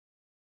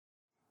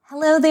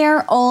Hello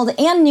there, old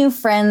and new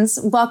friends.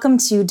 Welcome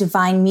to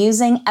Divine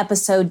Musing,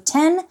 Episode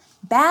 10,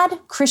 Bad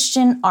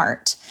Christian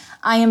Art.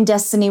 I am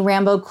Destiny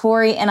Rambo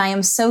Corey, and I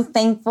am so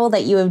thankful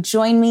that you have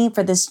joined me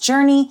for this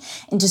journey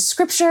into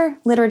scripture,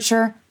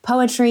 literature,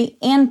 poetry,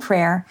 and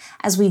prayer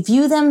as we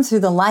view them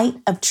through the light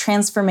of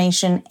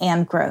transformation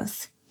and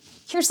growth.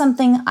 Here's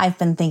something I've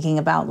been thinking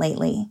about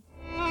lately.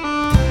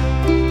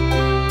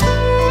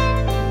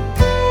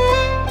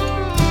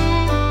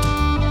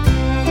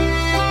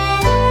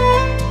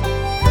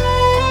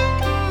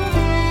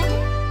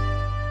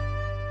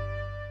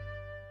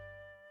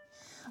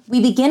 We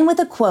begin with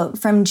a quote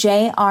from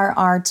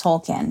J.R.R.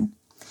 Tolkien.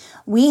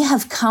 "We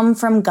have come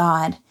from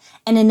God,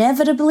 and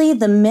inevitably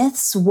the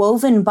myths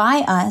woven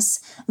by us,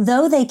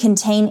 though they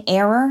contain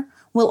error,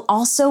 will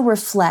also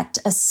reflect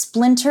a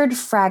splintered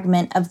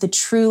fragment of the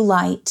true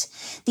light,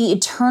 the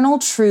eternal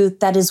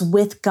truth that is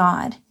with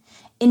God.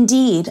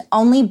 Indeed,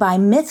 only by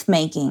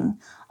myth-making,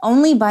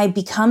 only by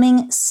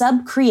becoming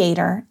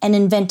sub-creator and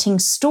inventing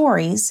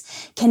stories,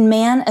 can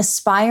man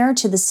aspire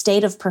to the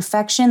state of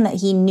perfection that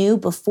he knew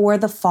before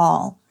the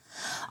fall.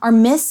 Our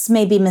myths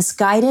may be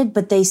misguided,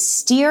 but they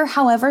steer,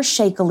 however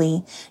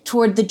shakily,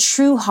 toward the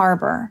true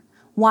harbor,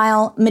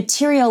 while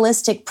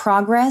materialistic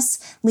progress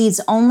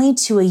leads only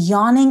to a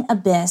yawning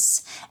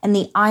abyss and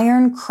the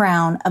iron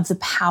crown of the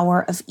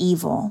power of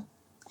evil."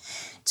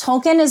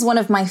 Tolkien is one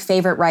of my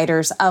favorite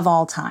writers of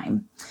all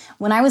time.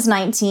 When I was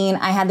 19,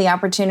 I had the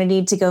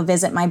opportunity to go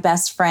visit my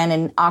best friend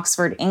in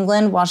Oxford,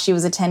 England, while she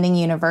was attending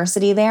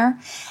university there.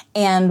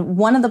 And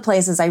one of the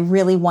places I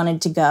really wanted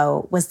to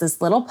go was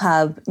this little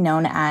pub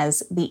known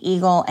as the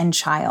Eagle and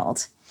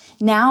Child.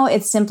 Now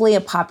it's simply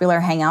a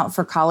popular hangout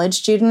for college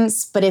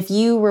students, but if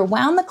you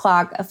rewound the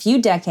clock a few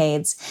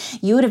decades,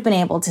 you would have been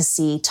able to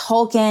see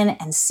Tolkien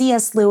and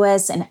C.S.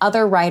 Lewis and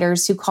other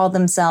writers who called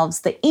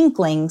themselves the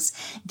Inklings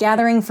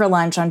gathering for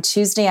lunch on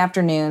Tuesday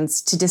afternoons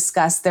to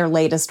discuss their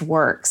latest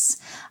works.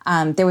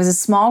 There was a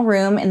small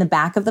room in the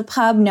back of the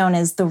pub known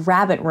as the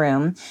Rabbit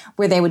Room,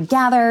 where they would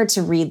gather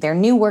to read their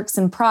new works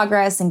in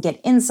progress and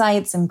get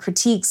insights and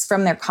critiques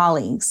from their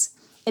colleagues.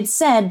 It's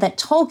said that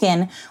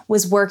Tolkien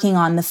was working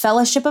on The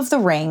Fellowship of the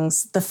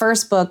Rings, the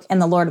first book in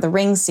the Lord of the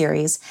Rings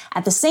series,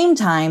 at the same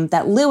time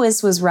that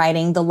Lewis was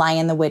writing The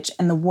Lion, the Witch,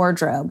 and the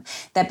Wardrobe,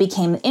 that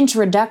became the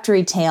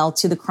introductory tale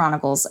to the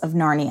Chronicles of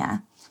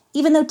Narnia.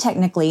 Even though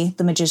technically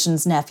The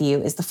Magician's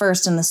Nephew is the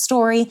first in the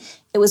story,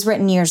 it was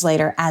written years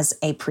later as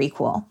a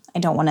prequel. I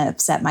don't want to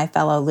upset my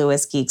fellow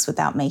Lewis geeks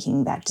without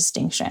making that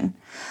distinction.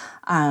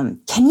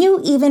 Can you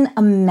even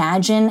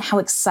imagine how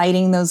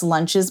exciting those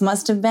lunches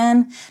must have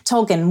been?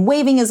 Tolkien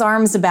waving his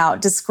arms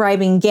about,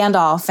 describing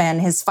Gandalf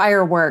and his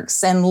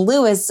fireworks, and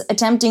Lewis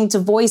attempting to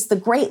voice the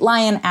great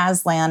lion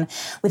Aslan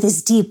with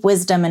his deep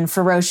wisdom and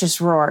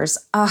ferocious roars.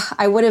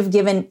 I would have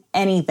given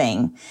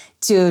anything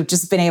to have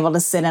just been able to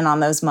sit in on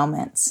those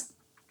moments.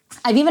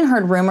 I've even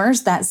heard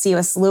rumors that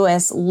C.S.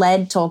 Lewis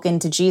led Tolkien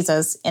to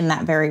Jesus in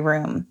that very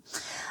room.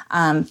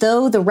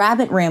 Though the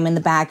Rabbit Room in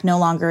the back no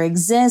longer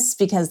exists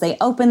because they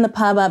opened the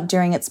pub up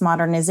during its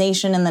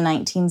modernization in the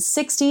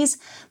 1960s,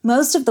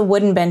 most of the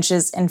wooden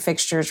benches and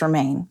fixtures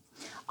remain.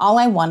 All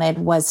I wanted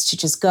was to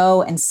just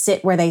go and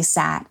sit where they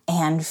sat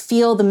and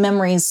feel the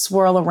memories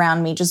swirl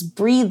around me, just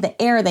breathe the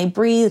air they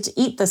breathed,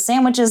 eat the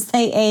sandwiches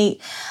they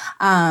ate.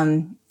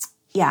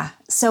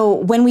 So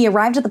when we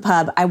arrived at the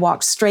pub, I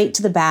walked straight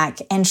to the back,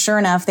 and sure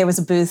enough, there was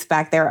a booth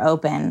back there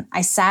open.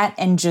 I sat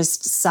and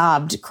just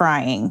sobbed,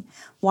 crying.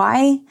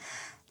 Why?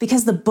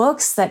 Because the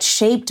books that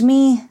shaped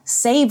me,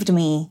 saved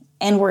me,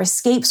 and were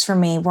escapes for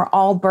me were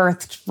all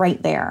birthed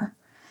right there.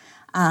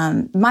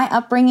 My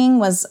upbringing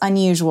was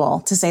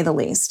unusual, to say the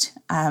least.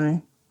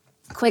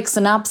 Quick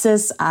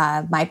synopsis,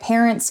 my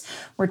parents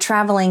were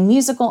traveling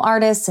musical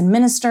artists and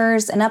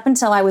ministers, and up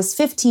until I was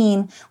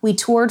 15, we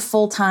toured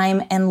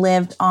full-time and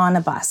lived on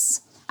a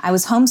bus. I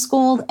was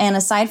homeschooled, and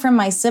aside from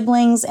my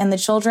siblings and the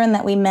children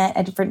that we met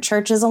at different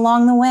churches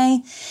along the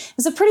way, it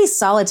was a pretty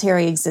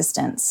solitary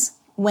existence.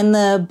 When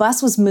the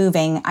bus was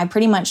moving, I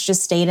pretty much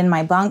just stayed in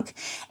my bunk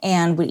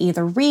and would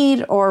either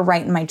read or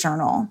write in my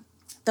journal.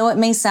 Though it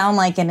may sound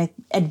like an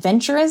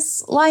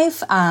adventurous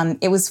life,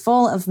 it was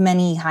full of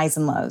many highs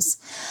and lows.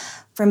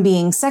 From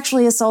being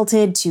sexually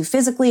assaulted to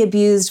physically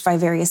abused by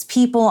various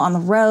people on the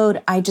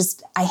road, I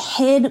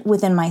hid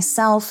within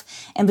myself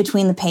and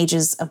between the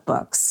pages of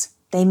books.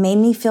 They made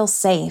me feel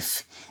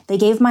safe. They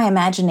gave my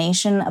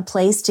imagination a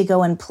place to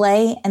go and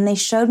play, and they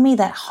showed me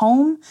that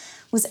home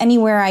was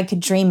anywhere I could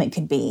dream it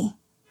could be.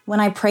 When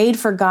I prayed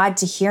for God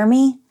to hear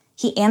me,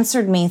 He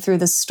answered me through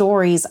the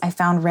stories I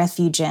found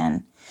refuge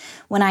in.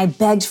 When I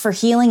begged for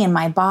healing in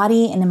my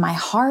body and in my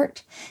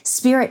heart,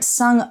 Spirit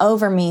sung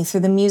over me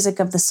through the music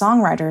of the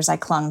songwriters I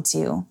clung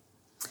to.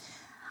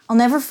 I'll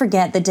never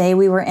forget the day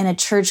we were in a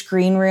church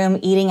green room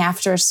eating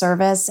after a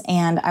service,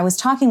 and I was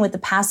talking with the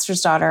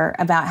pastor's daughter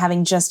about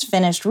having just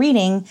finished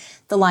reading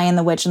The Lion,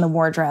 the Witch, and the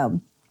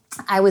Wardrobe.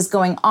 I was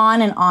going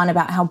on and on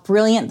about how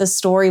brilliant the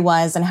story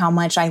was and how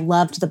much I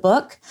loved the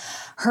book.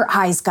 Her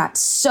eyes got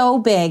so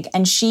big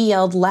and she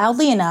yelled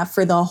loudly enough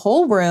for the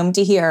whole room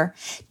to hear,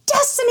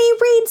 "Destiny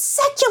reads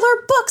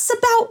secular books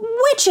about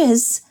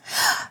witches."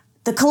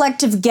 The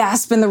collective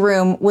gasp in the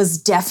room was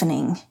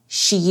deafening.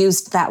 She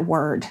used that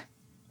word,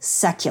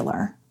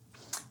 secular.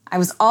 I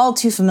was all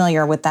too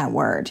familiar with that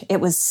word. It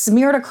was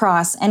smeared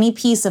across any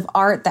piece of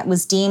art that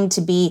was deemed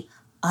to be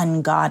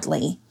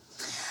ungodly.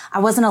 I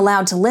wasn't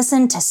allowed to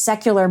listen to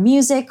secular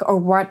music or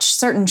watch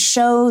certain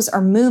shows or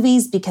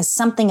movies because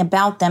something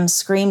about them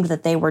screamed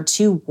that they were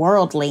too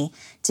worldly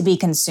to be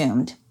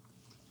consumed.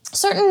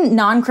 Certain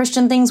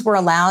non-Christian things were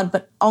allowed,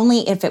 but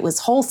only if it was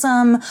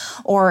wholesome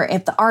or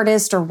if the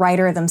artist or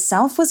writer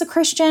themselves was a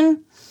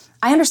Christian.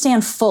 I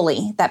understand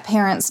fully that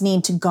parents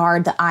need to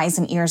guard the eyes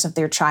and ears of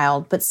their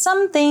child, but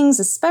some things,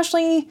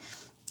 especially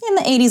in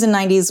the 80s and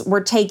 90s,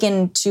 were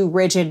taken to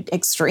rigid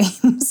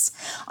extremes.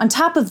 On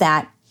top of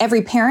that,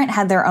 every parent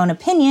had their own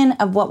opinion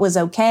of what was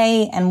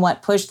okay and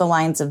what pushed the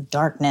lines of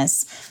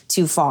darkness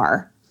too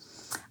far.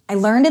 I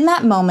learned in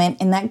that moment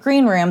in that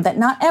green room that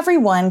not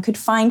everyone could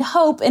find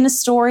hope in a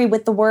story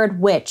with the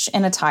word witch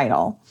in a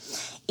title.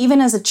 Even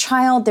as a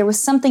child, there was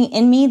something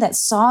in me that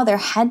saw there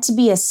had to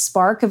be a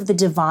spark of the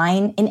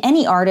divine in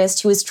any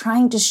artist who was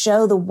trying to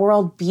show the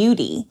world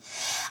beauty.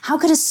 How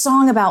could a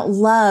song about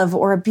love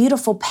or a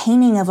beautiful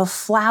painting of a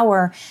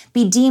flower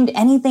be deemed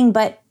anything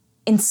but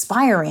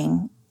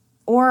inspiring?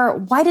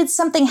 Or why did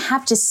something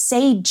have to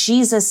say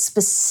Jesus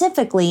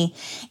specifically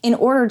in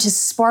order to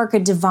spark a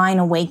divine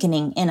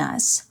awakening in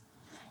us?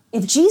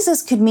 If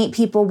Jesus could meet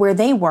people where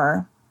they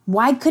were,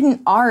 why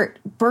couldn't art,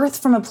 birthed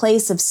from a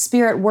place of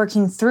spirit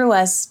working through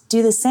us,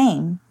 do the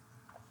same?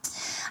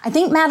 I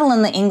think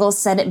Madeleine L'Engle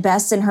said it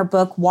best in her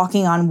book,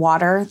 Walking on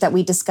Water, that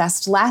we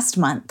discussed last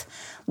month,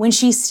 when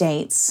she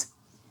states,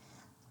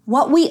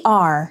 "What we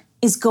are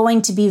is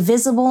going to be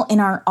visible in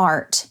our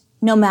art,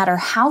 no matter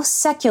how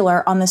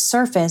secular on the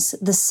surface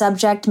the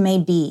subject may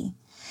be.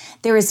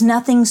 There is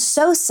nothing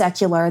so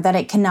secular that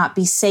it cannot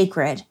be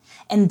sacred,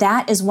 and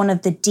that is one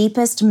of the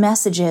deepest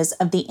messages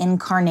of the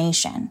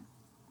incarnation."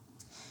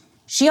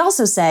 She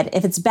also said,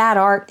 if it's bad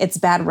art, it's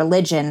bad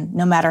religion,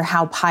 no matter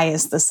how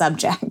pious the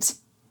subject.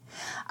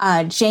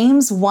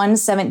 James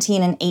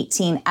 1:17 and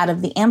 18 out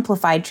of the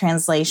Amplified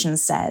Translation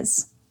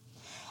says,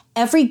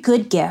 "Every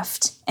good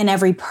gift and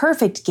every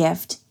perfect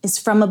gift is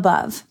from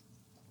above.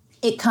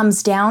 It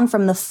comes down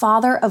from the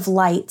Father of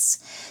lights,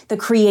 the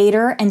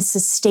creator and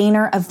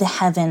sustainer of the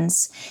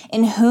heavens,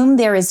 in whom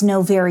there is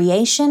no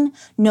variation,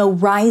 no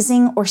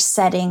rising or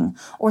setting,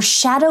 or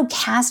shadow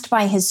cast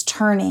by his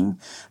turning,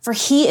 for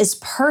he is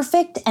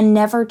perfect and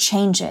never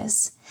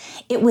changes.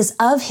 It was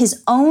of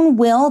his own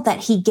will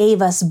that he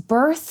gave us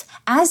birth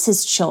as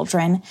his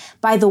children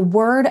by the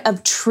word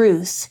of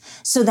truth,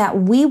 so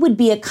that we would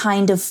be a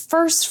kind of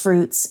first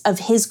fruits of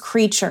his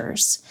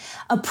creatures,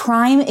 a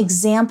prime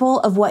example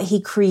of what he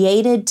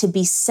created to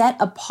be set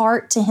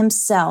apart to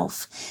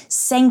himself,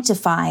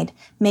 sanctified,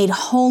 made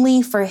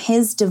holy for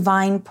his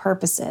divine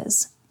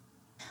purposes."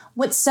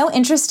 What's so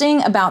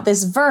interesting about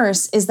this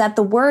verse is that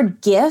the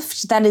word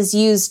gift that is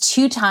used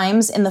 2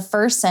 times in the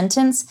first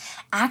sentence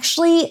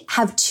actually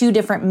have 2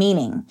 different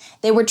meaning.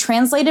 They were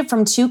translated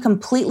from 2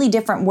 completely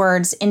different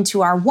words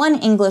into our one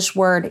English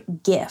word,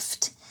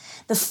 gift.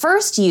 The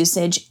first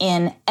usage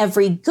in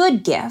every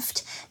good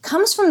gift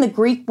comes from the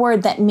Greek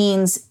word that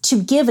means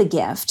to give a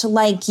gift,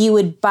 like you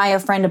would buy a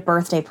friend a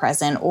birthday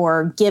present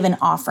or give an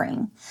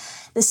offering.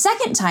 The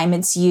second time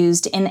it's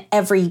used in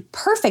every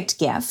perfect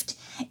gift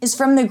is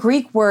from the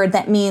Greek word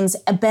that means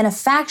a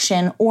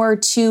benefaction or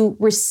to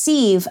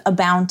receive a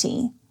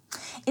bounty.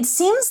 It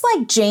seems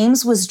like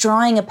James was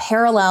drawing a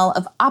parallel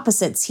of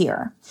opposites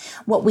here.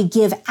 What we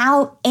give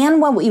out and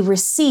what we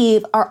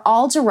receive are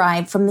all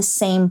derived from the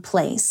same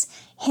place,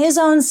 his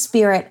own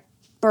spirit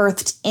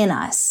birthed in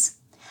us.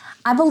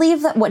 I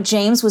believe that what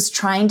James was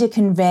trying to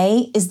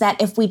convey is that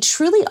if we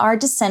truly are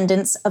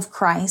descendants of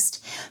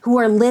Christ, who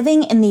are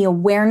living in the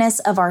awareness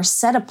of our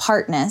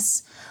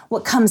set-apartness,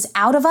 what comes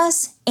out of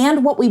us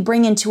and what we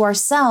bring into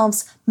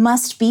ourselves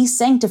must be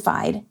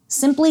sanctified,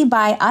 simply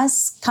by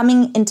us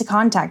coming into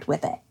contact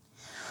with it.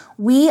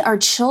 We are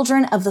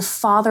children of the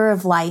Father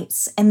of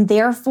lights, and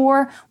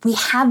therefore we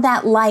have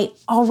that light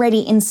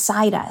already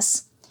inside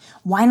us.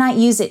 Why not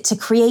use it to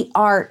create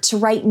art, to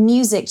write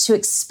music, to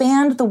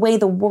expand the way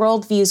the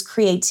world views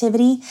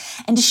creativity,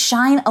 and to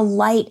shine a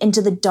light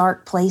into the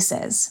dark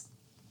places?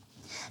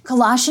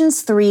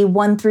 Colossians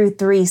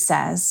 3:1-3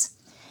 says,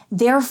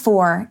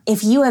 "Therefore,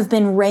 if you have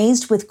been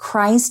raised with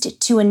Christ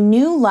to a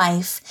new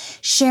life,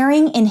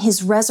 sharing in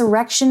his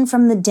resurrection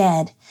from the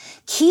dead,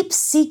 keep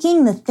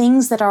seeking the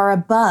things that are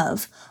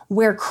above,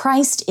 where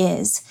Christ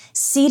is,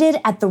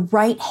 seated at the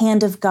right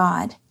hand of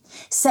God.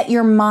 Set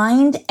your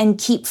mind and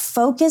keep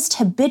focused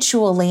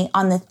habitually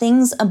on the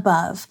things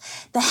above,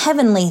 the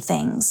heavenly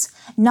things,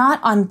 not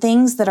on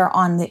things that are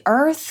on the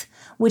earth,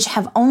 which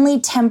have only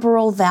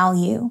temporal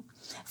value.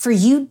 For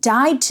you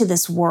died to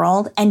this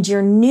world, and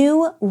your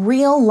new,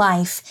 real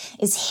life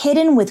is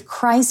hidden with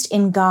Christ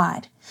in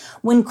God.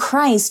 When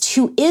Christ,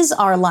 who is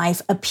our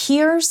life,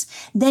 appears,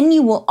 then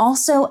you will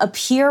also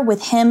appear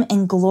with him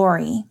in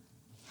glory.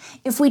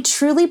 If we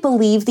truly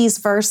believe these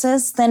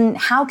verses, then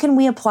how can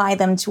we apply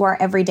them to our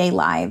everyday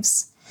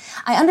lives?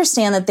 I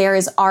understand that there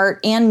is art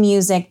and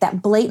music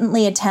that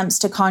blatantly attempts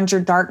to conjure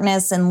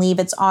darkness and leave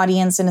its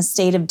audience in a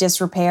state of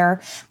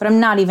disrepair, but I'm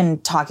not even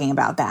talking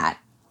about that.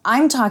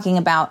 I'm talking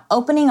about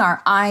opening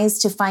our eyes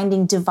to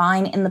finding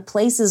divine in the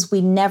places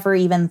we never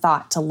even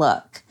thought to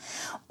look,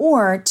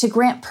 or to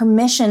grant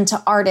permission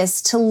to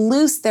artists to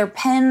loose their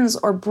pens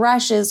or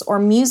brushes or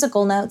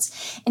musical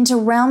notes into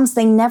realms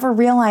they never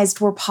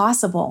realized were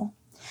possible.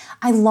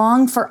 I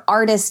long for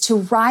artists to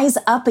rise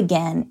up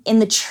again in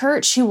the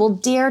church who will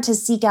dare to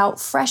seek out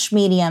fresh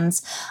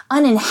mediums,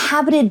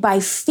 uninhabited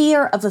by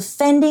fear of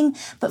offending,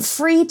 but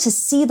free to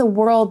see the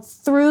world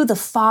through the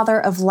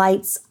Father of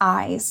Light's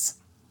eyes.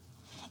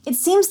 It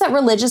seems that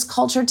religious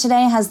culture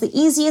today has the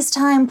easiest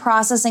time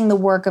processing the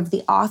work of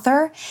the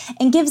author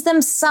and gives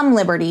them some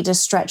liberty to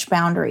stretch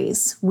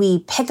boundaries.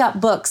 We pick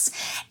up books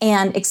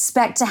and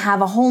expect to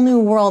have a whole new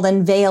world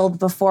unveiled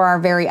before our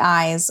very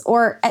eyes,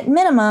 or at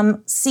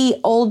minimum,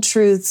 see old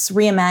truths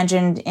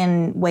reimagined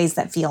in ways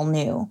that feel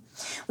new.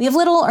 We have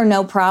little or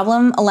no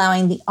problem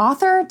allowing the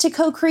author to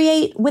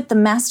co-create with the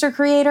master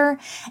creator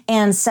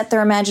and set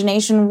their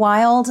imagination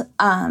wild.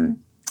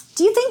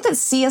 Do you think that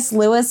C.S.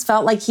 Lewis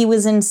felt like he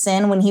was in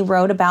sin when he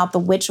wrote about the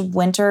Witch of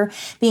Winter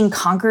being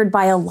conquered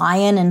by a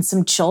lion and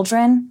some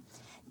children?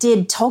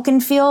 Did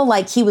Tolkien feel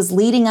like he was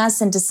leading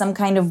us into some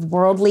kind of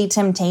worldly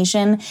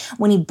temptation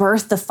when he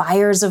birthed the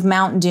fires of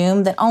Mount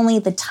Doom that only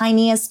the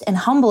tiniest and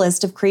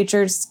humblest of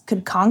creatures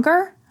could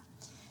conquer?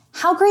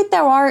 How Great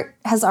Thou Art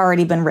has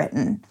already been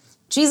written.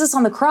 Jesus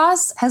on the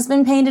cross has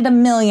been painted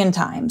 1,000,000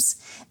 times.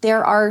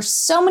 There are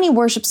so many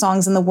worship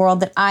songs in the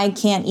world that I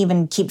can't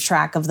even keep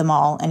track of them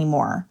all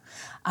anymore.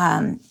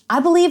 I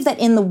believe that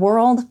in the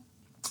world,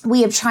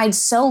 we have tried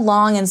so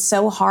long and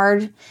so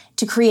hard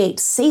to create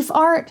safe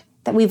art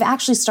that we've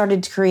actually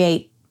started to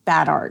create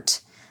bad art.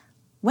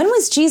 When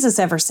was Jesus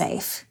ever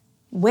safe?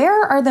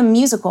 Where are the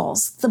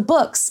musicals, the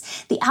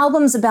books, the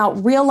albums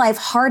about real-life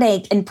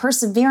heartache and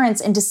perseverance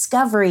and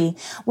discovery?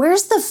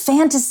 Where's the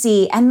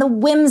fantasy and the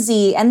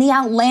whimsy and the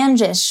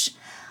outlandish?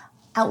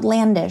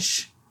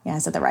 Yeah, I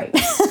said that right.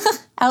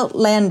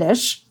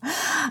 Outlandish.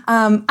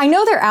 I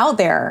know they're out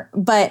there,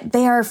 but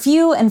they are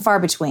few and far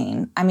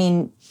between. I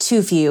mean,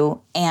 too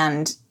few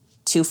and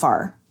too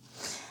far.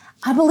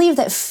 I believe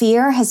that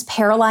fear has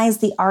paralyzed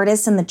the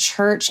artists in the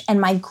church,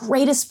 and my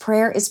greatest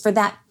prayer is for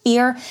that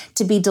fear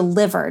to be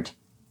delivered.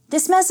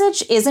 This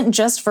message isn't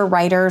just for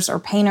writers or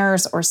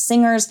painters or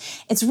singers.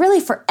 It's really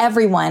for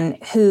everyone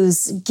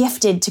who's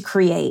gifted to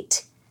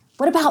create.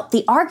 What about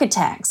the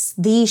architects,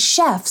 the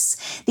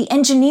chefs, the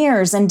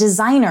engineers and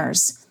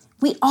designers?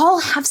 We all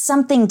have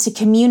something to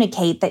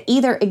communicate that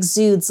either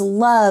exudes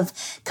love,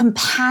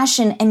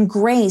 compassion, and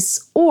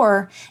grace,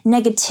 or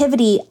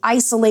negativity,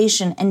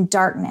 isolation, and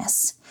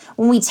darkness.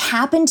 When we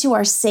tap into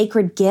our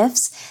sacred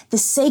gifts, the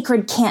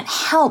sacred can't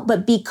help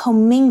but be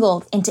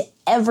commingled into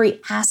every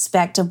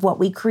aspect of what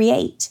we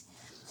create.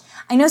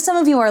 I know some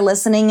of you are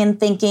listening and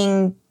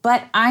thinking,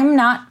 but I'm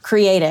not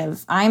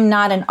creative. I'm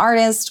not an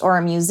artist or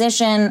a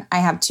musician. I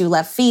have 2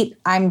 left feet.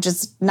 I'm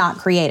just not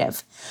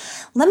creative.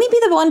 Let me be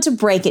the one to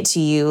break it to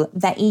you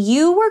that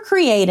you were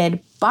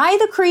created by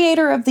the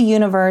creator of the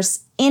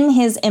universe in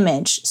his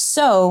image.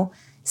 So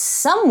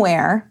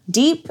somewhere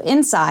deep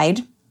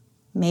inside,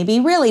 maybe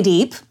really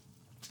deep,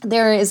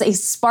 there is a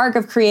spark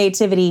of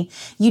creativity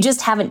you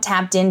just haven't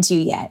tapped into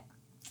yet.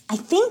 I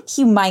think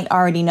you might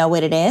already know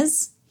what it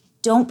is.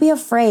 Don't be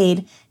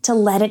afraid to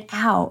let it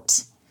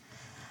out.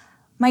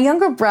 My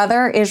younger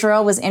brother,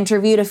 Israel, was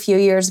interviewed a few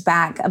years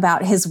back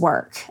about his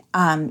work.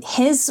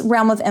 His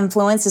realm of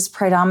influence is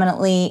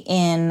predominantly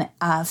in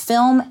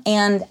film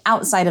and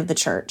outside of the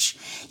church.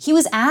 He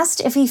was asked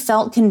if he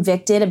felt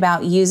convicted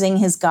about using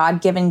his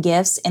God-given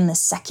gifts in the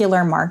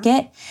secular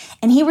market,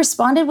 and he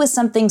responded with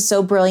something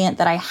so brilliant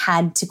that I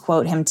had to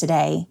quote him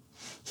today.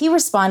 He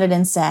responded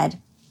and said,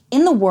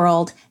 "In the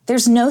world,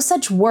 there's no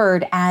such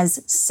word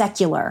as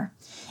secular.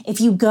 If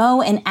you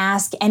go and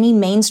ask any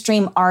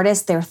mainstream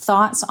artist their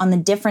thoughts on the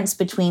difference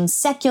between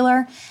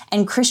secular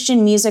and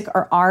Christian music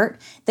or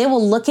art, they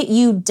will look at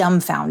you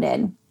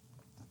dumbfounded.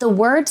 The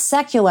word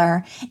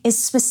secular is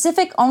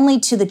specific only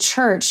to the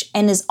church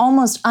and is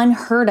almost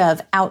unheard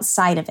of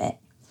outside of it.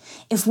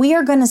 If we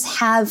are going to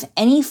have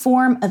any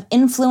form of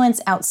influence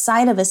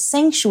outside of a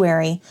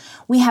sanctuary,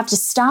 we have to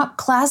stop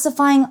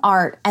classifying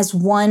art as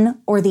one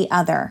or the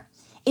other.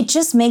 It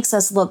just makes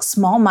us look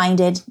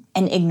small-minded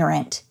and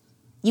ignorant.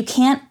 You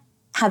can't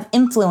have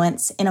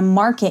influence in a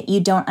market you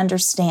don't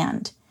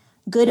understand.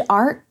 Good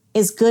art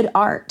is good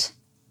art."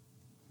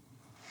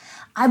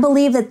 I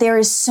believe that there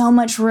is so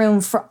much room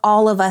for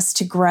all of us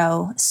to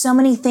grow, so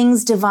many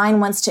things Divine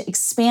wants to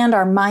expand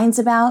our minds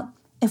about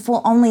if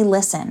we'll only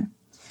listen.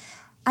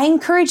 I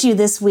encourage you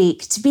this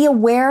week to be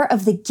aware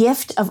of the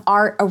gift of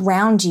art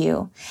around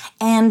you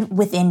and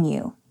within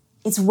you.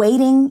 It's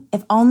waiting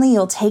if only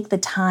you'll take the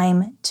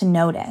time to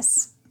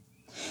notice.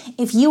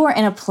 If you are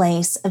in a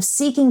place of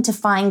seeking to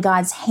find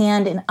God's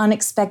hand in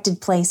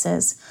unexpected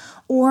places,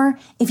 or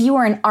if you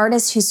are an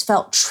artist who's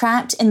felt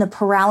trapped in the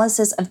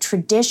paralysis of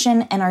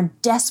tradition and are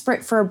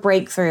desperate for a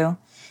breakthrough,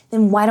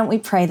 then why don't we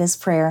pray this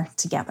prayer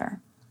together?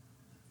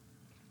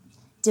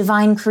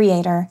 Divine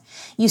Creator,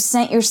 you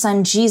sent your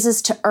Son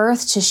Jesus to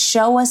earth to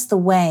show us the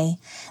way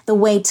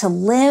to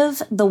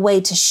live, the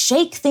way to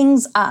shake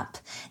things up,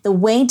 the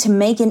way to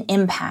make an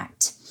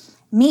impact.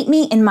 Meet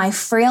me in my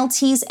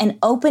frailties and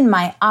open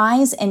my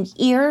eyes and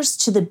ears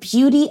to the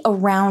beauty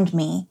around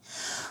me.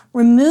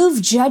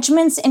 Remove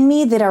judgments in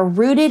me that are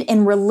rooted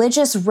in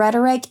religious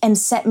rhetoric and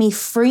set me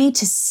free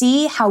to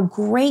see how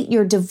great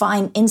your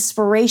divine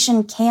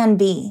inspiration can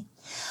be.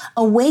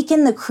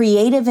 Awaken the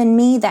creative in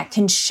me that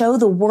can show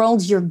the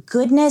world your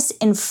goodness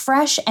in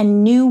fresh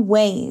and new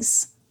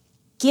ways.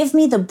 Give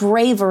me the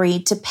bravery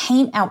to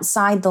paint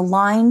outside the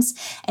lines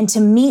and to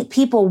meet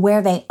people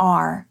where they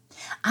are.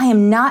 I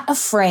am not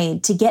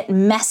afraid to get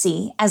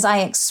messy as I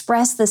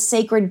express the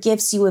sacred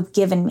gifts you have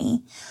given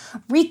me.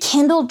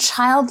 Rekindle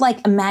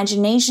childlike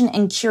imagination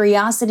and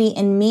curiosity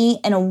in me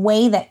in a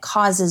way that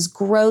causes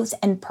growth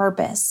and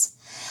purpose.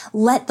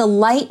 Let the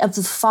light of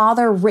the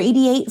Father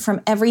radiate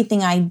from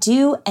everything I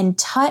do and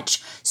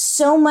touch,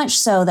 so much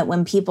so that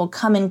when people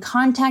come in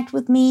contact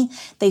with me,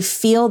 they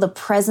feel the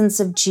presence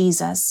of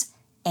Jesus.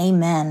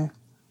 Amen.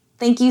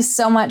 Thank you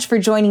so much for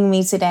joining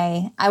me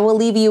today. I will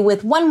leave you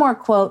with one more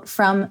quote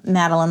from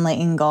Madeleine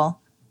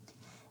L'Engle.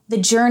 The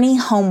journey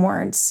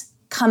homewards,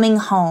 coming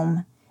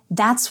home,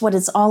 that's what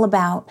it's all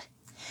about.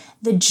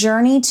 The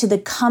journey to the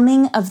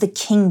coming of the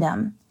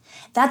kingdom.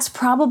 That's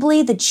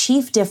probably the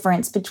chief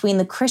difference between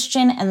the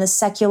Christian and the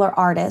secular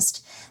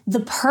artist, the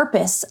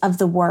purpose of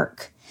the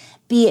work.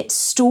 Be it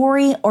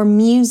story or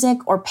music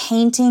or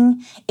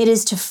painting, it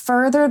is to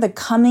further the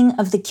coming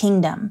of the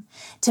kingdom,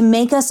 to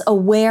make us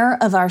aware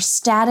of our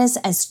status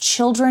as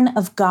children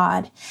of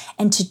God,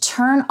 and to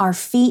turn our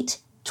feet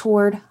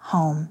toward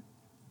home.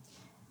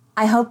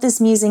 I hope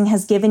this musing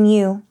has given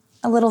you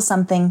a little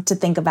something to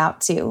think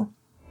about too.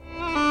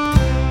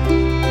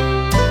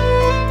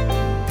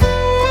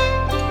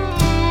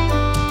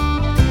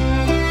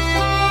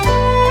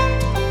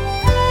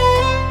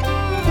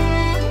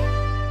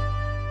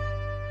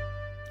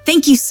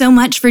 Thank you so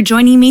much for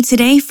joining me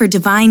today for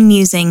Divine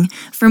Musing.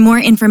 For more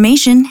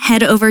information,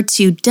 head over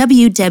to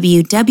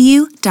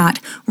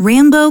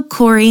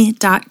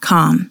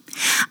www.rambocorey.com.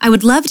 I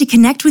would love to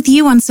connect with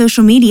you on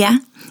social media.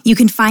 You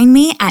can find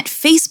me at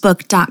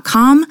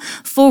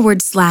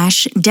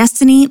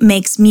facebook.com/Destiny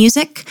Makes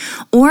Music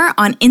or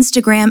on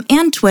Instagram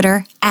and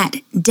Twitter at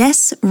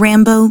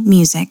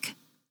DesRamboMusic.